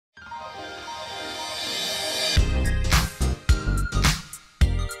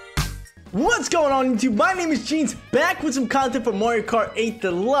What's going on YouTube? My name is Jeans, back with some content for Mario Kart 8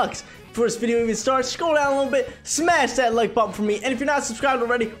 Deluxe. Before this video even starts, scroll down a little bit, smash that like button for me, and if you're not subscribed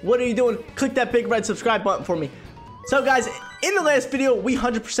already, what are you doing? Click that big red subscribe button for me. So guys, in the last video, we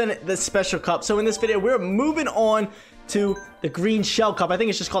 100%ed the special cup. So in this video, we're moving on to the green shell cup. I think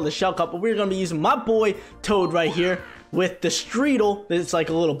it's just called the shell cup, but we're going to be using my boy Toad right here with the Streetle. It's like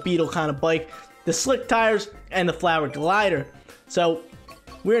a little beetle kind of bike, the slick tires, and the flower glider. So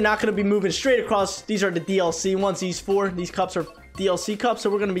we're not going to be moving straight across. These are the DLC ones. These cups are DLC cups. So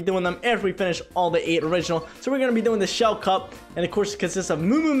we're going to be doing them after we finish all the 8 original. So we're going to be doing the shell cup. And of course, it consists of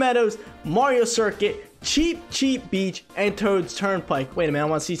Moo Moo Meadows, Mario Circuit, Cheap Beach, and Toad's Turnpike. Wait a minute, I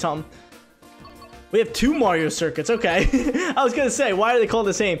want to see something. We have 2 Mario Circuits. Okay. I was going to say, why are they called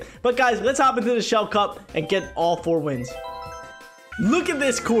the same? But guys, let's hop into the shell cup and get all 4 wins. Look at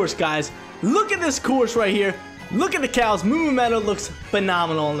this course, guys. Look at this course right here. Look at the cows. Moo Moo Meadow looks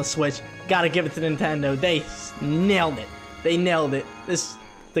phenomenal on the Switch. Gotta give it to Nintendo. They nailed it. They nailed it.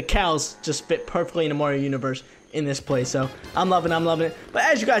 The cows just fit perfectly in the Mario universe in this place. So I'm loving it. But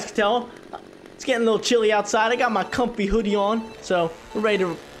as you guys can tell, it's getting a little chilly outside. I got my comfy hoodie on. So we're ready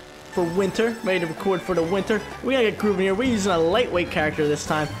for winter. Ready to record for the winter. We gotta get grooving here. We're using a lightweight character this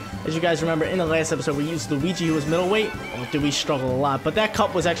time. As you guys remember, in the last episode, we used Luigi, who was middleweight. Oh, did we struggle a lot. But that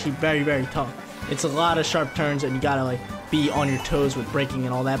cup was actually very, very tough. It's a lot of sharp turns, and you gotta like be on your toes with braking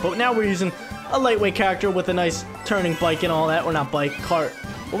and all that. But now we're using a lightweight character with a nice turning bike and all that. Or not bike, cart.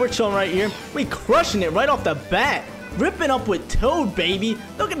 But we're chilling right here. We crushing it right off the bat. Ripping up with Toad, baby.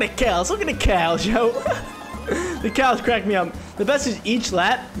 Look at the cows. Look at the cows, yo. The cows crack me up. The best is each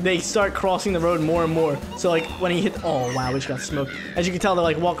lap, they start crossing the road more and more. So like when he hit, oh wow, we just got smoked. As you can tell, they're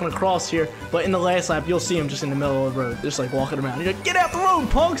like walking across here. But in the last lap, you'll see him just in the middle of the road, just like walking around. You're like, get out the road,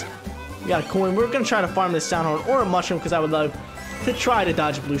 punks. We got a coin. We're going to try to farm this sound horn or a mushroom because I would love to try to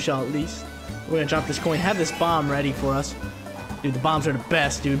dodge a blue shell at least. We're going to drop this coin. Have this bomb ready for us. Dude, the bombs are the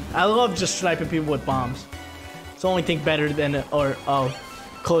best, dude. I love just sniping people with bombs. It's the only thing better than,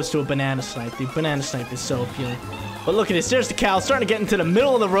 close to a banana snipe, dude. Banana snipe is so appealing. But look at this. There's the cows starting to get into the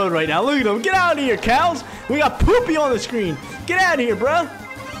middle of the road right now. Look at them. Get out of here, cows. We got Poopy on the screen. Get out of here, bro. I'm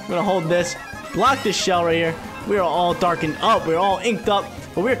going to hold this. Block this shell right here. We are all darkened up. We're all inked up.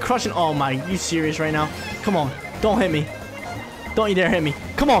 But we're crushing. Oh my, you serious right now? Come on. Don't hit me. Don't you dare hit me.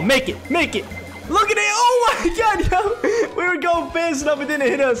 Come on, make it. Make it. Look at it. Oh my god, yo. We were going fast enough. It didn't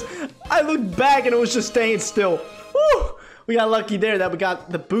hit us. I looked back and it was just staying still. Woo. We got lucky there that we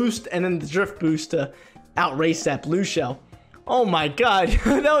got the boost and then the drift boost to outrace that blue shell. Oh my god.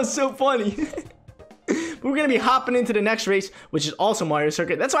 That was so funny. We're going to be hopping into the next race, which is also Mario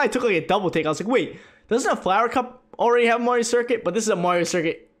Circuit. That's why I took like a double take. I was like, wait, doesn't a Flower Cup already have Mario Circuit? But this is a Mario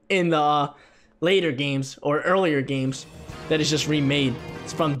Circuit in the later games or earlier games that is just remade.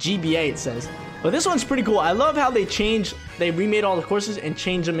 It's from GBA, it says. But this one's pretty cool. I love how they remade all the courses and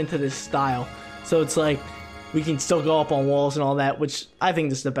changed them into this style. So it's like we can still go up on walls and all that, which I think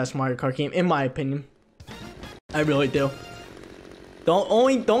this is the best Mario Kart game, in my opinion. I really do. The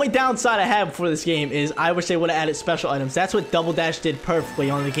only downside I have for this game is I wish they would have added special items. That's what Double Dash did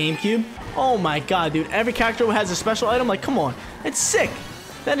perfectly on the GameCube. Oh my god, dude. Every character has a special item. Like, come on. It's sick.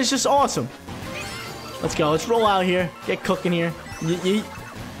 That is just awesome. Let's go. Let's roll out here. Get cooking here. Yeet, yeet.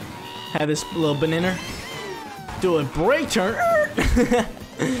 Have this little banana. Do a brake turn.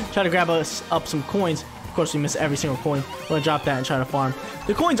 Try to grab us up some coins. Of course, we miss every single coin. We're going to drop that and try to farm.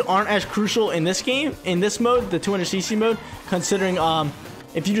 The coins aren't as crucial in this game, in this mode, the 200cc mode, considering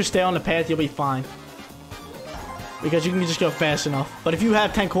if you just stay on the path, you'll be fine. Because you can just go fast enough. But if you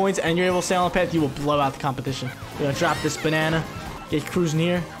have 10 coins and you're able to stay on the path, you will blow out the competition. We're going to drop this banana, get cruising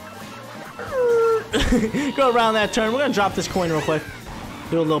here. Go around that turn. We're going to drop this coin real quick.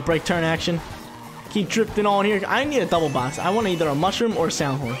 Do a little brake turn action. Keep drifting on here. I need a double box. I want either a mushroom or a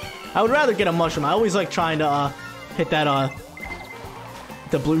sound horn. I would rather get a mushroom. I always like trying to hit that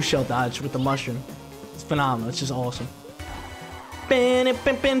the blue shell dodge with the mushroom. It's phenomenal. It's just awesome. Let's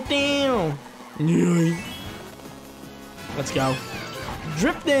go.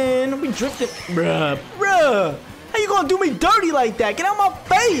 Drifting. We drifted. Bruh. How you gonna do me dirty like that? Get out my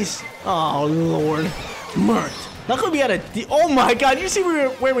face. Oh, Lord. Murked. Luckily we had a... Oh my god. You see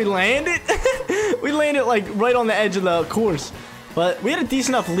where we landed? We landed like right on the edge of the course. But we had a decent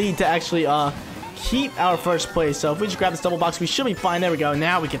enough lead to actually keep our first place. So if we just grab this double box, we should be fine. There we go.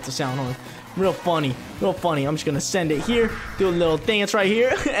 Now we get the sound horn. Real funny. Real funny. I'm just going to send it here. Do a little dance right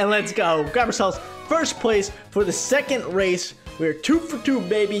here. And let's go. Grab ourselves first place for the second race. We're 2 for 2,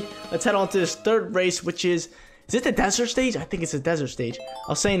 baby. Let's head on to this third race, which is Is it the desert stage? I think it's the desert stage.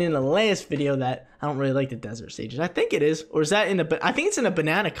 I was saying in the last video that I don't really like the desert stages. I think it is. Or is that in the... I think it's in a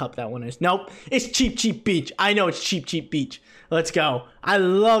banana cup, that one is. Nope. It's Cheap Cheap Beach. I know it's Cheap Cheap Beach. Let's go. I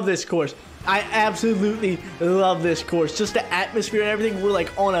love this course. I absolutely love this course. Just the atmosphere and everything. We're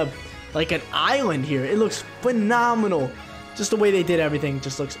like on a... like an island here. It looks phenomenal. Just the way they did everything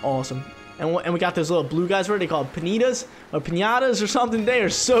just looks awesome. And we got those little blue guys. What are they called? Panitas? Or pinatas or something? They are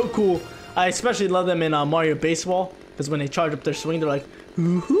so cool. I especially love them in Mario Baseball, because when they charge up their swing, they're like,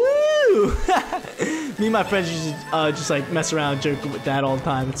 woohoo! Me and my friends used to just like mess around and joke with that all the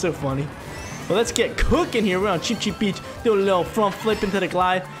time. It's so funny. Well, let's get cooking here. We're on Cheap Cheap Beach. Do a little front flip into the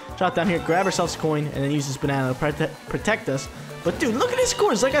glide. Drop down here, grab ourselves a coin, and then use this banana to protect us. But dude, look at this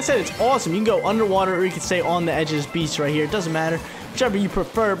course. Like I said, it's awesome. You can go underwater or you can stay on the edge of this beach right here. It doesn't matter. Whichever you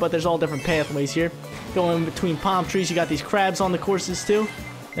prefer, but there's all different pathways here. Going between palm trees. You got these crabs on the courses too.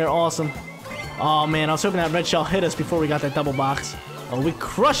 They're awesome. Oh man, I was hoping that red shell hit us before we got that double box. Oh, we're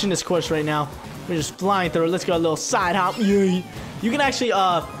crushing this course right now. We're just flying through it. Let's go a little side hop. Yay. You can actually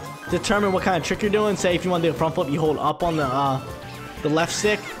determine what kind of trick you're doing. Say if you want to do a front flip, you hold up on the left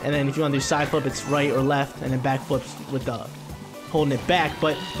stick, and then if you want to do side flip, it's right or left, and then back flips with the holding it back.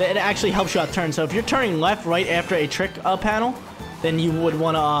 But it actually helps you out turn. So if you're turning left right after a trick panel, then you would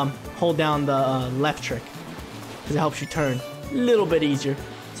want to hold down the left trick, because it helps you turn a little bit easier.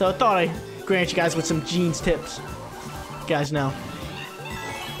 So I thought I'd grant you guys with some jeans tips. You guys know.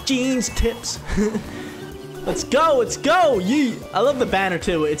 Jeans tips. Let's go, let's go. Yeet. I love the banner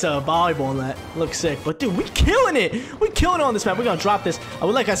too. It's a volleyball net. Looks sick. But dude, we killing it. We killing it on this map. We're gonna drop this. I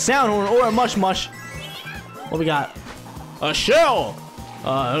would like a sound horn or a mush mush. What we got? A shell.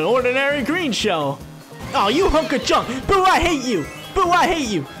 An ordinary green shell. Oh, you hunk of junk. Boo, I hate you. Boo, I hate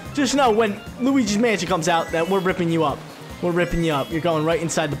you. Just know when Luigi's Mansion comes out that we're ripping you up. We're ripping you up. You're going right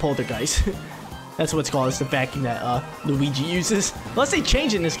inside the poltergeist. That's what it's called. It's the vacuum that Luigi uses. Unless they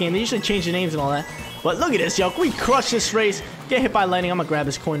change it in this game. They usually change the names and all that. But look at this, yo. We crush this race. Get hit by lightning. I'm going to grab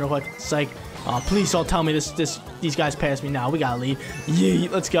this coin real quick. Psych. Please don't tell me these guys passed me now. We got to lead. Yeah,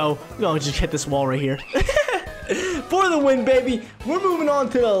 let's go. We're going to just hit this wall right here. For the win, baby. We're moving on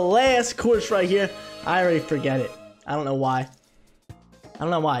to the last course right here. I already forget it. I don't know why. I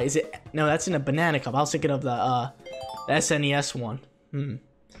don't know why. Is it? No, that's in a banana cup. I was thinking of the SNES one.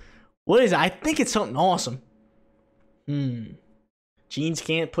 What is it? I think it's something awesome. Jeans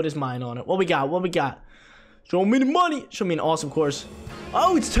can't put his mind on it. What we got? What we got? Show me the money. Show me an awesome course.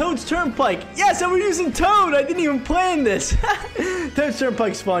 Oh, it's Toad's Turnpike. Yes, and we're using Toad. I didn't even plan this. Toad's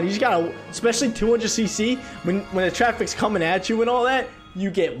Turnpike's fun. You just gotta, especially 200cc, when the traffic's coming at you and all that, you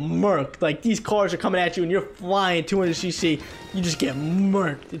get murked. Like, these cars are coming at you and you're flying 200cc. You just get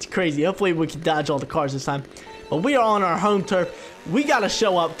murked. It's crazy. Hopefully we can dodge all the cars this time. But we are on our home turf. We gotta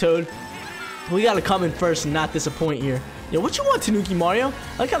show up, Toad. We gotta come in first and not disappoint here. Yo, what you want, Tanuki Mario?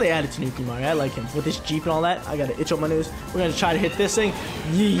 I like how they added Tanuki Mario. I like him. With this Jeep and all that, I got an itch on my nose. We're gonna try to hit this thing.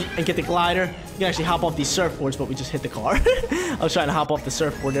 Yeet, and get the glider. You can actually hop off these surfboards, but we just hit the car. I was trying to hop off the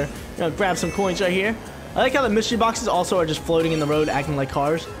surfboard there. We're gonna grab some coins right here. I like how the mystery boxes also are just floating in the road, acting like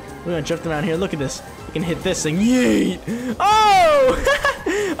cars. We're gonna drift around here. Look at this. We can hit this thing. Yeet! Oh!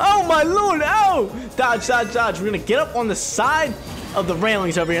 Oh my lord! Oh! Dodge, dodge, dodge. We're gonna get up on the side of the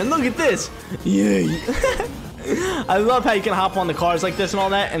railings over here, and look at this. Yeet! I love how you can hop on the cars like this and all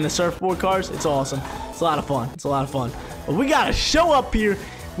that, and the surfboard cars. It's awesome. It's a lot of fun. It's a lot of fun. But we gotta show up here.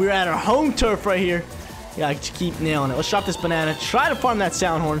 We're at our home turf right here. Yeah, just keep nailing it. Let's drop this banana. Try to farm that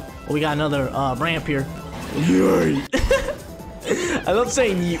sound horn. Oh, we got another ramp here. Yeet. I love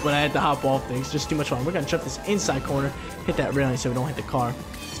saying yeet when I had to hop off things. It's just too much fun. We're gonna trip this inside corner, hit that railing so we don't hit the car.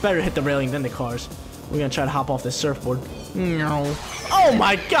 It's better to hit the railing than the cars. We're gonna try to hop off this surfboard. No. Oh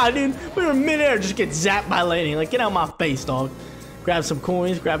my god, dude. We were in midair, just get zapped by lightning. Like, get out of my face, dog. Grab some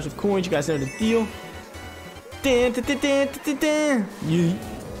coins, grab some coins. You guys know the deal. Dun, dun, dun, dun, dun, dun. Yeet.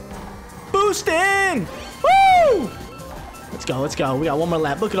 Boosting! Woo! Let's go, let's go. We got one more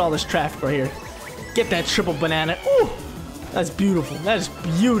lap. Look at all this traffic right here. Get that triple banana. Ooh! That's beautiful. That is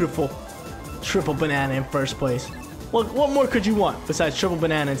beautiful. Triple banana in first place. What more could you want besides triple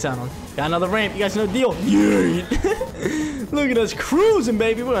banana and sound horn? Got another ramp. You guys know the deal. Yeah. Look at us cruising,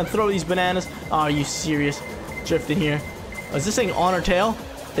 baby. We're gonna throw these bananas. Oh, are you serious? Drifting here. Oh, is this thing on or tail?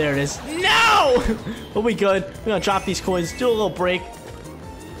 There it is. No! But we good. We're gonna drop these coins. Do a little break.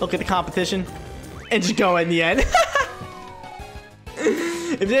 Look at the competition. And just go in the end.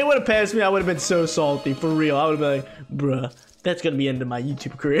 If they would have passed me, I would have been so salty. For real. I would have been like, bruh. That's going to be the end of my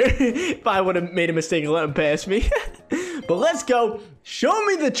YouTube career if I would have made a mistake and let him pass me. But let's go. Show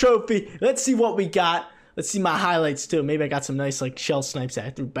me the trophy. Let's see what we got. Let's see my highlights too. Maybe I got some nice like shell snipes that I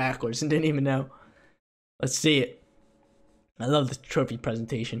threw backwards and didn't even know. Let's see it. I love the trophy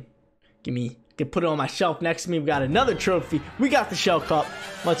presentation. Can put it on my shelf next to me. We got another trophy. We got the Shell Cup.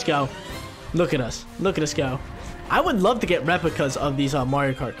 Let's go. Look at us. Look at us go. I would love to get replicas of these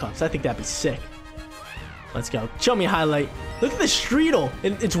Mario Kart Cups. I think that'd be sick. Let's go. Show me a highlight. Look at the Streetle.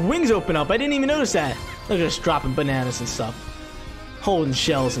 Its wings open up. I didn't even notice that. Look at us dropping bananas and stuff. Holding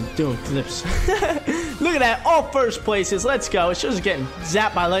shells and doing flips. Look at that. All first places. Let's go. It shows us getting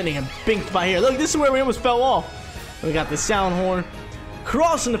zapped by lightning and binked by here. Look, this is where we almost fell off. We got the sound horn.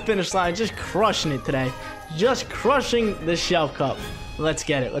 Crossing the finish line. Just crushing it today. Just crushing the Shell Cup. Let's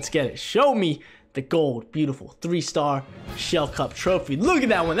get it. Let's get it. Show me the gold. Beautiful. 3-star Shell Cup trophy. Look at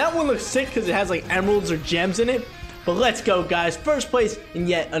that one. That one looks sick because it has like emeralds or gems in it. But let's go, guys. First place in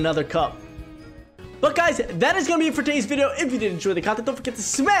yet another cup. But guys, that is going to be it for today's video. If you did enjoy the content, don't forget to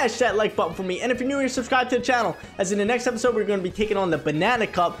smash that like button for me. And if you're new here, subscribe to the channel. As in the next episode, we're going to be taking on the Banana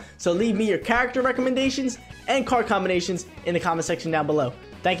Cup. So leave me your character recommendations and card combinations in the comment section down below.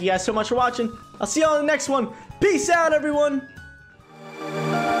 Thank you guys so much for watching. I'll see you all in the next one. Peace out, everyone.